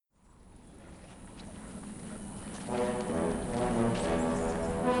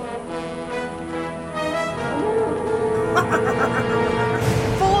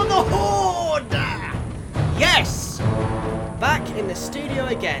the studio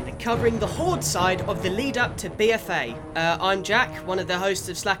again, covering the Horde side of the lead up to BFA. I'm Jack, one of the hosts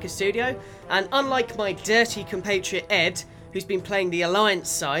of Slacker Studio, and unlike my dirty compatriot Ed, who's been playing the Alliance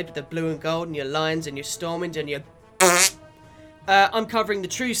side with the blue and gold and your Lions and your Stormwind and your I'm covering the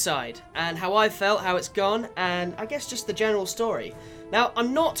true side, and how I felt, how it's gone, and I guess just the general story. Now,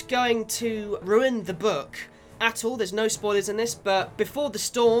 I'm not going to ruin the book at all, there's no spoilers in this, but Before the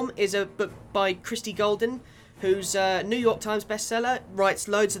Storm is a book by Christie Golden, who's a New York Times bestseller, writes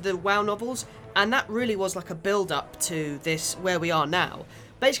loads of the WoW novels, and that really was like a build-up to this, where we are now.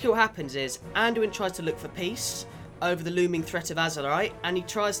 Basically what happens is, Anduin tries to look for peace over the looming threat of Azerite, and he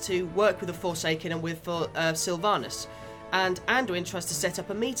tries to work with the Forsaken and with Sylvanas. And Anduin tries to set up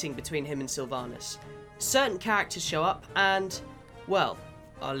a meeting between him and Sylvanas. Certain characters show up, and, well,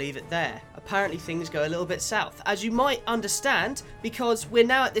 I'll leave it there. Apparently things go a little bit south, as you might understand, because we're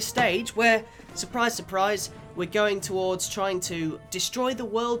now at this stage where, surprise, surprise, we're going towards trying to destroy the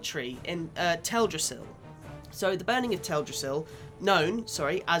World Tree in Teldrassil. So the burning of Teldrassil, known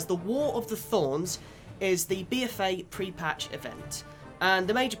as the War of the Thorns, is the BFA pre-patch event. And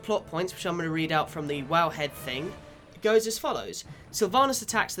the major plot points, which I'm going to read out from the Wowhead thing, goes as follows. Sylvanas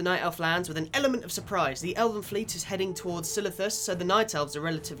attacks the Night Elf lands with an element of surprise. The Elven fleet is heading towards Silithus, so the Night Elves are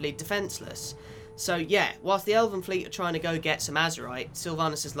relatively defenceless. So yeah, whilst the Elven fleet are trying to go get some Azerite,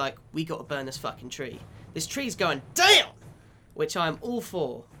 Sylvanas is like, we gotta burn this fucking tree. This tree's going down! Which I'm all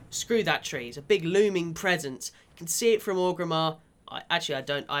for. Screw that tree, it's a big looming presence. You can see it from Orgrimmar. I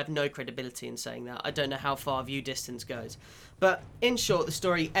have no credibility in saying that. I don't know how far view distance goes. But in short, the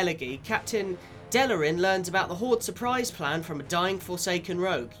story Elegy, Captain Delarin learns about the Horde surprise plan from a dying Forsaken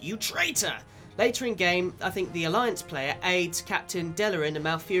rogue. You traitor! Later in game, I think the Alliance player aids Captain Delarin and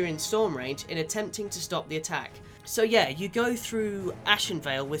Malfurion Stormrage in attempting to stop the attack. So yeah, you go through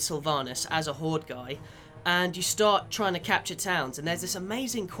Ashenvale with Sylvanas as a Horde guy, and you start trying to capture towns, and there's this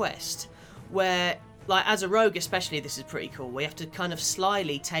amazing quest where, like, as a rogue especially, this is pretty cool, where you have to kind of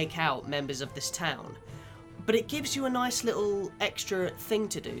slyly take out members of this town. But it gives you a nice little extra thing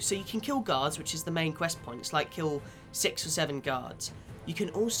to do. So you can kill guards, which is the main quest point. It's like kill 6 or 7 guards. You can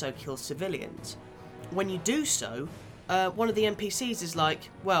also kill civilians. When you do so, one of the NPCs is like,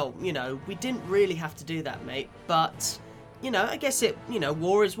 well, you know, we didn't really have to do that, mate, but, you know, I guess it, you know,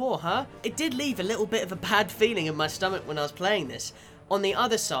 war is war, huh? It did leave a little bit of a bad feeling in my stomach when I was playing this. On the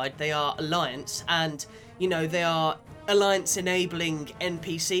other side, they are Alliance, and, you know, they are Alliance enabling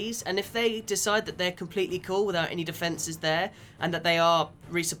NPCs, and if they decide that they're completely cool without any defences there, and that they are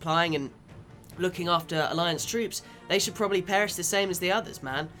resupplying and looking after Alliance troops, they should probably perish the same as the others,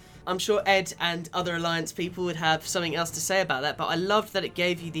 man. I'm sure Ed and other Alliance people would have something else to say about that, but I loved that it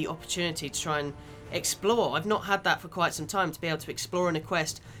gave you the opportunity to try and explore. I've not had that for quite some time, to be able to explore in a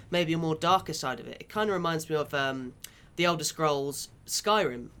quest maybe a more darker side of it. It kind of reminds me of the Elder Scrolls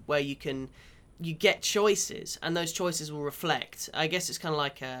Skyrim, where you get choices, and those choices will reflect. I guess it's kind of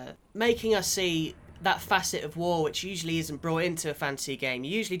like making us see that facet of war which usually isn't brought into a fantasy game.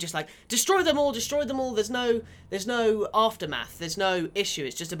 You usually just like, destroy them all, there's no aftermath, there's no issue,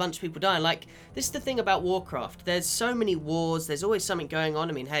 it's just a bunch of people dying. Like, this is the thing about Warcraft, there's so many wars, there's always something going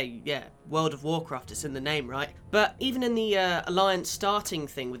on. I mean, hey, yeah, World of Warcraft, it's in the name, right? But even in the Alliance starting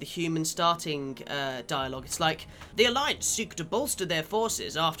thing, with the human starting dialogue, it's like, the Alliance seek to bolster their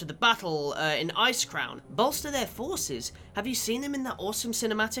forces after the battle in Icecrown. Bolster their forces? Have you seen them in that awesome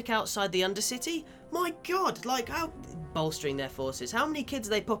cinematic outside the Undercity? My god, like, how bolstering their forces? How many kids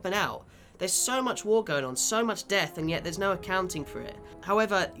are they popping out? There's so much war going on, so much death, and yet there's no accounting for it.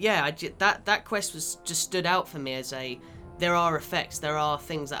 However, yeah, that quest was just stood out for me as there are effects, there are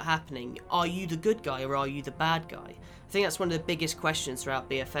things that are happening. Are you the good guy or are you the bad guy? I think that's one of the biggest questions throughout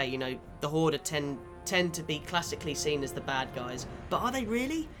BFA. You know, the Horde tend to be classically seen as the bad guys, but are they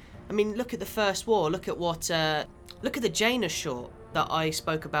really? I mean, look at the First War. Look at the Jaina short that I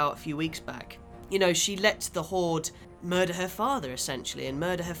spoke about a few weeks back. You know, she let the Horde murder her father, essentially, and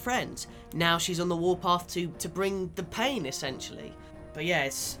murder her friends. Now she's on the warpath to bring the pain, essentially. But yeah,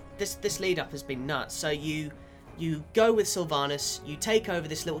 this lead-up has been nuts. So you go with Sylvanas, you take over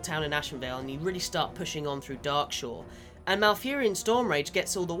this little town in Ashenvale, and you really start pushing on through Darkshore. And Malfurion Stormrage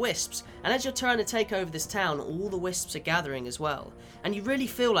gets all the wisps, and as you're trying to take over this town, all the wisps are gathering as well. And you really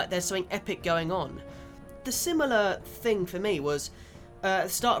feel like there's something epic going on. The similar thing for me was at the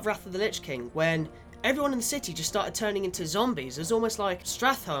start of Wrath of the Lich King, when everyone in the city just started turning into zombies. It was almost like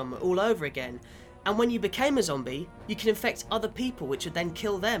Stratholme all over again. And when you became a zombie, you could infect other people, which would then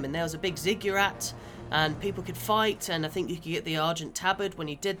kill them. And there was a big ziggurat, and people could fight, and I think you could get the Argent Tabard when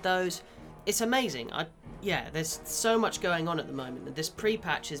you did those. It's amazing. yeah, there's so much going on at the moment, and this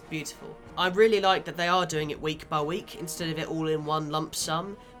pre-patch is beautiful. I really like that they are doing it week by week instead of it all in one lump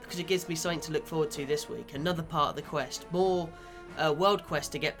sum, because it gives me something to look forward to this week. Another part of the quest, more world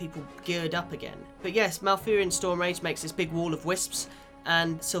quest to get people geared up again. But yes, Malfurion Stormrage makes this big wall of wisps,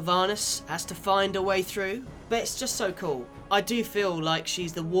 and Sylvanas has to find a way through. But it's just so cool. I do feel like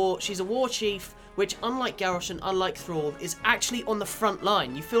she's a war chief, which, unlike Garrosh and unlike Thrall, is actually on the front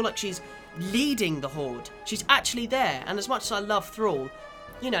line. You feel like she's leading the Horde. She's actually there, and as much as I love Thrall,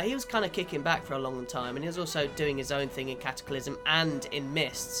 you know, he was kind of kicking back for a long time, and he was also doing his own thing in Cataclysm and in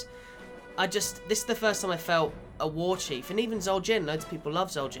Mists. This is the first time I felt a war chief, and even Zul'jin, loads of people love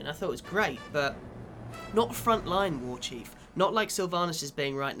Zul'jin, I thought it was great, but not a front-line war chief, not like Sylvanas is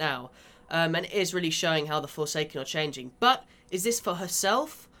being right now, and it is really showing how the Forsaken are changing. But is this for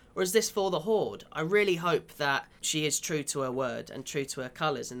herself, or is this for the Horde? I really hope that she is true to her word and true to her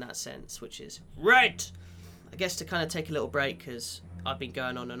colours in that sense, which is red. I guess to kind of take a little break, because I've been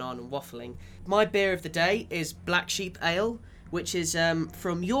going on and waffling. My beer of the day is Black Sheep Ale, which is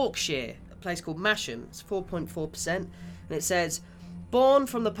from Yorkshire, a place called Masham. It's 4.4%, and it says, born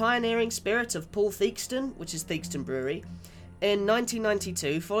from the pioneering spirit of Paul Theakston, which is Theakston Brewery, in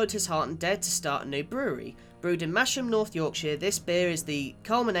 1992 followed his heart and dared to start a new brewery. Brewed in Masham, North Yorkshire, this beer is the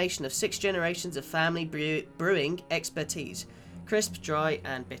culmination of 6 generations of family brewing expertise. Crisp, dry,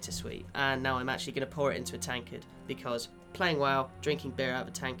 and bittersweet. And now I'm actually going to pour it into a tankard, because playing WoW, drinking beer out of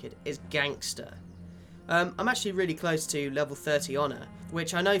a tankard is gangster. I'm actually really close to level 30 honour,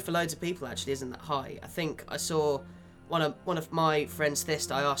 which I know for loads of people actually isn't that high. I think I saw one of my friends,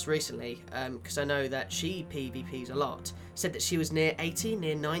 Thist, I asked recently, because I know that she PvPs a lot, said that she was near 80,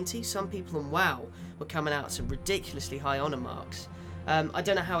 near 90. Some people on WoW were coming out at some ridiculously high honour marks. I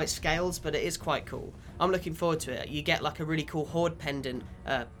don't know how it scales, but it is quite cool. I'm looking forward to it. You get like a really cool Horde pendant,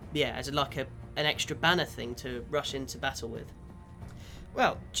 as like an extra banner thing to rush into battle with.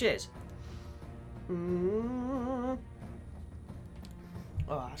 Well, cheers. Oh,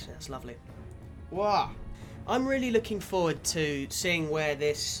 actually, that's lovely. Wow. I'm really looking forward to seeing where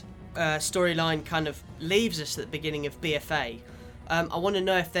this storyline kind of leaves us at the beginning of BFA. I want to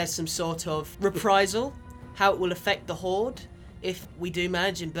know if there's some sort of reprisal, how it will affect the Horde. If we do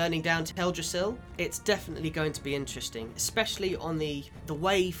manage in burning down Teldrassil, it's definitely going to be interesting, especially on the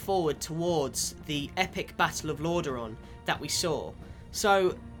way forward towards the epic Battle of Lordaeron that we saw.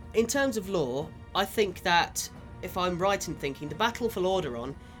 So, in terms of lore, I think that, if I'm right in thinking, the Battle for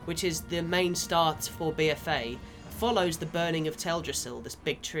Lordaeron, which is the main start for BFA, follows the burning of Teldrassil, this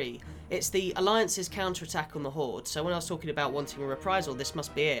big tree. It's the Alliance's counterattack on the Horde, so when I was talking about wanting a reprisal, this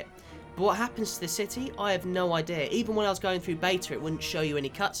must be it. But what happens to the city, I have no idea. Even when I was going through beta, it wouldn't show you any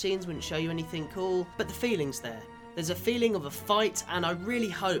cutscenes, wouldn't show you anything cool, but the feeling's there. There's a feeling of a fight, and I really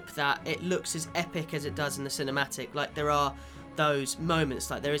hope that it looks as epic as it does in the cinematic, like there are those moments,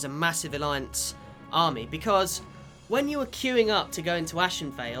 like there is a massive Alliance army, because when you are queuing up to go into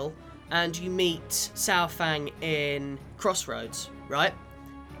Ashenvale, and you meet Saurfang in Crossroads, right?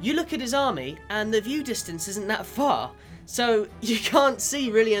 You look at his army, and the view distance isn't that far. So you can't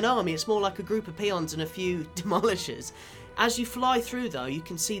see really an army, it's more like a group of peons and a few demolishers. As you fly through though, you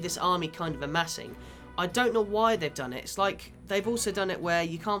can see this army kind of amassing. I don't know why they've done it. It's like they've also done it where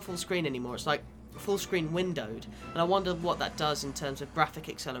you can't full screen anymore. It's like full screen windowed. And I wonder what that does in terms of graphic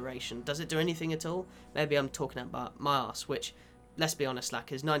acceleration. Does it do anything at all? Maybe I'm talking about my arse, which, let's be honest,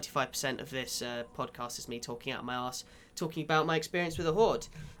 Slackers, 95% of this podcast is me talking out my arse, talking about my experience with a Horde.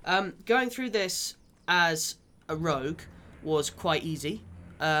 Going through this as a rogue was quite easy,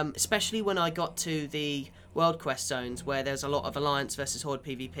 especially when I got to the World Quest zones where there's a lot of Alliance versus Horde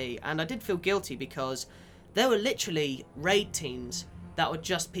PvP, and I did feel guilty because there were literally raid teams that were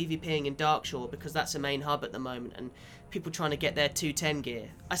just PvPing in Darkshore because that's the main hub at the moment, and people trying to get their 210 gear.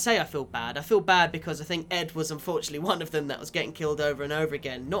 I say I feel bad. I feel bad because I think Ed was unfortunately one of them that was getting killed over and over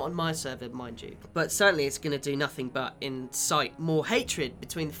again. Not on my server, mind you. But certainly it's going to do nothing but incite more hatred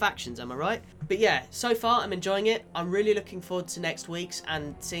between the factions, am I right? But yeah, so far I'm enjoying it. I'm really looking forward to next week's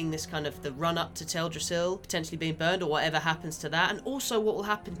and seeing this kind of the run up to Teldrassil potentially being burned, or whatever happens to that, and also what will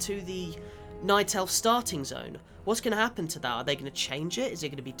happen to the Night Elf starting zone. What's going to happen to that? Are they going to change it? Is it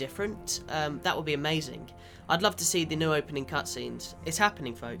going to be different? That would be amazing. I'd love to see the new opening cutscenes. It's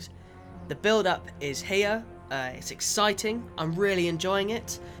happening, folks. The build-up is here. It's exciting. I'm really enjoying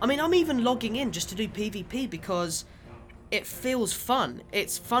it. I mean, I'm even logging in just to do PvP because it feels fun.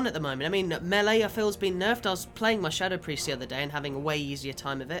 It's fun at the moment. I mean, melee I feel has been nerfed. I was playing my Shadow Priest the other day and having a way easier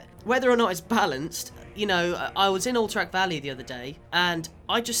time of it. Whether or not it's balanced, you know, I was in Alterac Valley the other day and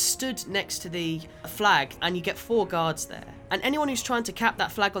I just stood next to the flag and you get 4 guards there. And anyone who's trying to cap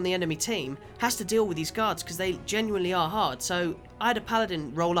that flag on the enemy team has to deal with these guards because they genuinely are hard. So I had a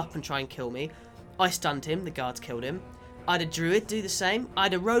paladin roll up and try and kill me. I stunned him, the guards killed him. I had a druid do the same. I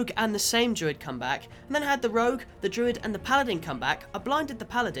had a rogue and the same druid come back. And then I had the rogue, the druid and the paladin come back. I blinded the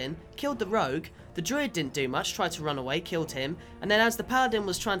paladin, killed the rogue. The druid didn't do much, tried to run away, killed him. And then as the paladin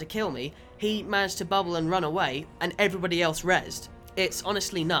was trying to kill me, he managed to bubble and run away and everybody else rezzed. It's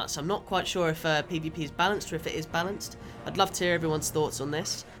honestly nuts. I'm not quite sure if PvP is balanced or if it is balanced. I'd love to hear everyone's thoughts on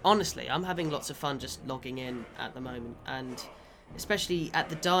this. Honestly, I'm having lots of fun just logging in at the moment, and especially at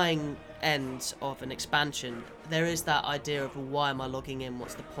the dying end of an expansion, there is that idea of, well, why am I logging in?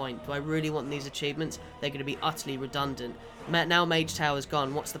 What's the point? Do I really want these achievements? They're going to be utterly redundant. Now Mage Tower's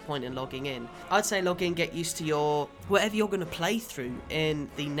gone, what's the point in logging in? I'd say log in, get used to your whatever you're going to play through in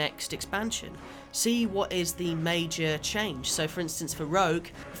the next expansion. See what is the major change. So for instance, for Rogue,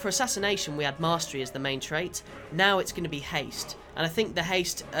 for Assassination we had Mastery as the main trait. Now it's going to be Haste. And I think the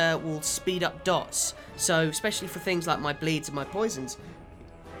Haste will speed up dots. So especially for things like my bleeds and my poisons.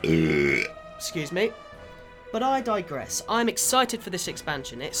 Excuse me. But I digress. I'm excited for this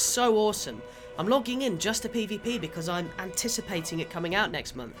expansion. It's so awesome. I'm logging in just to PvP because I'm anticipating it coming out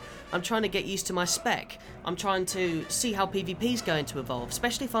next month. I'm trying to get used to my spec. I'm trying to see how PvP is going to evolve,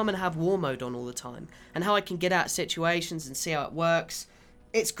 especially if I'm going to have war mode on all the time, and how I can get out of situations and see how it works.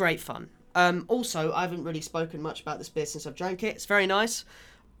 It's great fun. Also, I haven't really spoken much about this beer since I've drank it. It's very nice.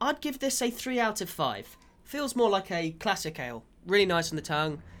 I'd give this a 3 out of 5. Feels more like a classic ale. Really nice on the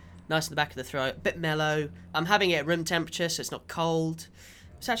tongue, nice in the back of the throat, a bit mellow. I'm having it at room temperature, so it's not cold.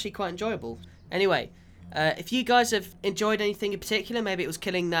 It's actually quite enjoyable. Anyway, if you guys have enjoyed anything in particular, maybe it was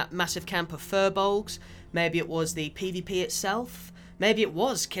killing that massive camp of furbolgs, maybe it was the PvP itself, maybe it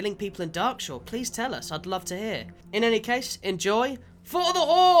was killing people in Darkshore, please tell us, I'd love to hear. In any case, enjoy for the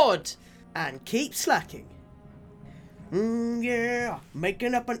Horde! And keep slacking. Yeah,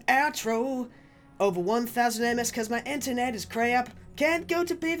 making up an outro. Over 1000 MS cause my internet is crap. Can't go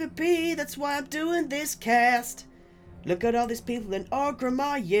to PvP, that's why I'm doing this cast. Look at all these people in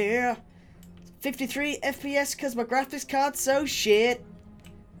Orgrimmar, yeah. 53 FPS cause my graphics card's so shit.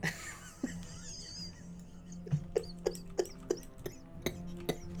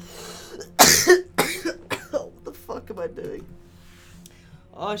 What the fuck am I doing?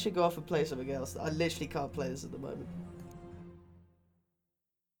 I should go off and play something else. I literally can't play this at the moment.